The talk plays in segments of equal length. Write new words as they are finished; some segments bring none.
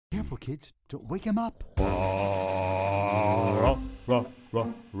careful, kids. Don't wake him up.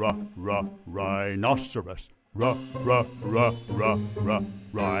 Rhinoceros.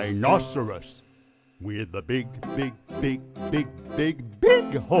 Rhinoceros. With a big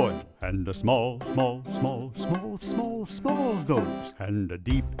horn. And a small nose. And a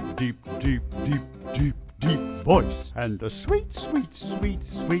deep voice. And a sweet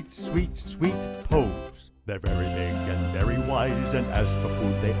pose. They're very big and very wise, and as for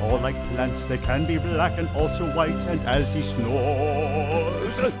food, they all like plants. They can be black and also white, and as he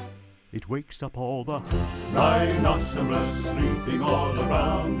snores, it wakes up all the rhinoceros sleeping all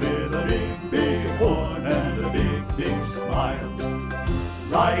around with a big horn and a big smile.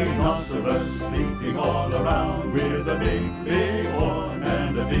 Rhinoceros sleeping all around with a big horn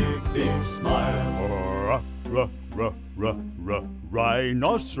and a big smile.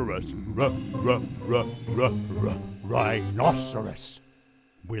 Rhinoceros, rhinoceros,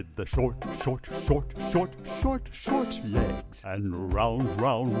 with the short legs and round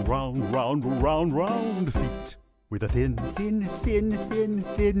feet, with a thin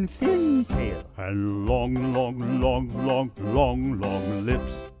tail and long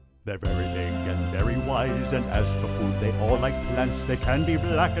lips. They're very big and very wise, and as for food, they all like plants. They can be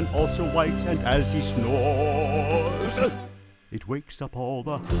black and also white, and as he snores, it wakes up all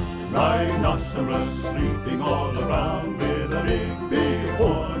the rhinoceros sleeping all around with a big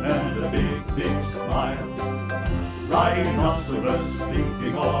horn and a big smile. Rhinoceros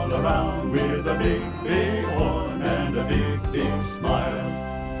sleeping all around with a big horn and a big smile.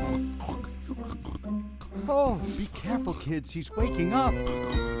 Oh, be careful, kids. He's waking up.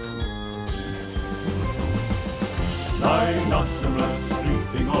 Rhinoceros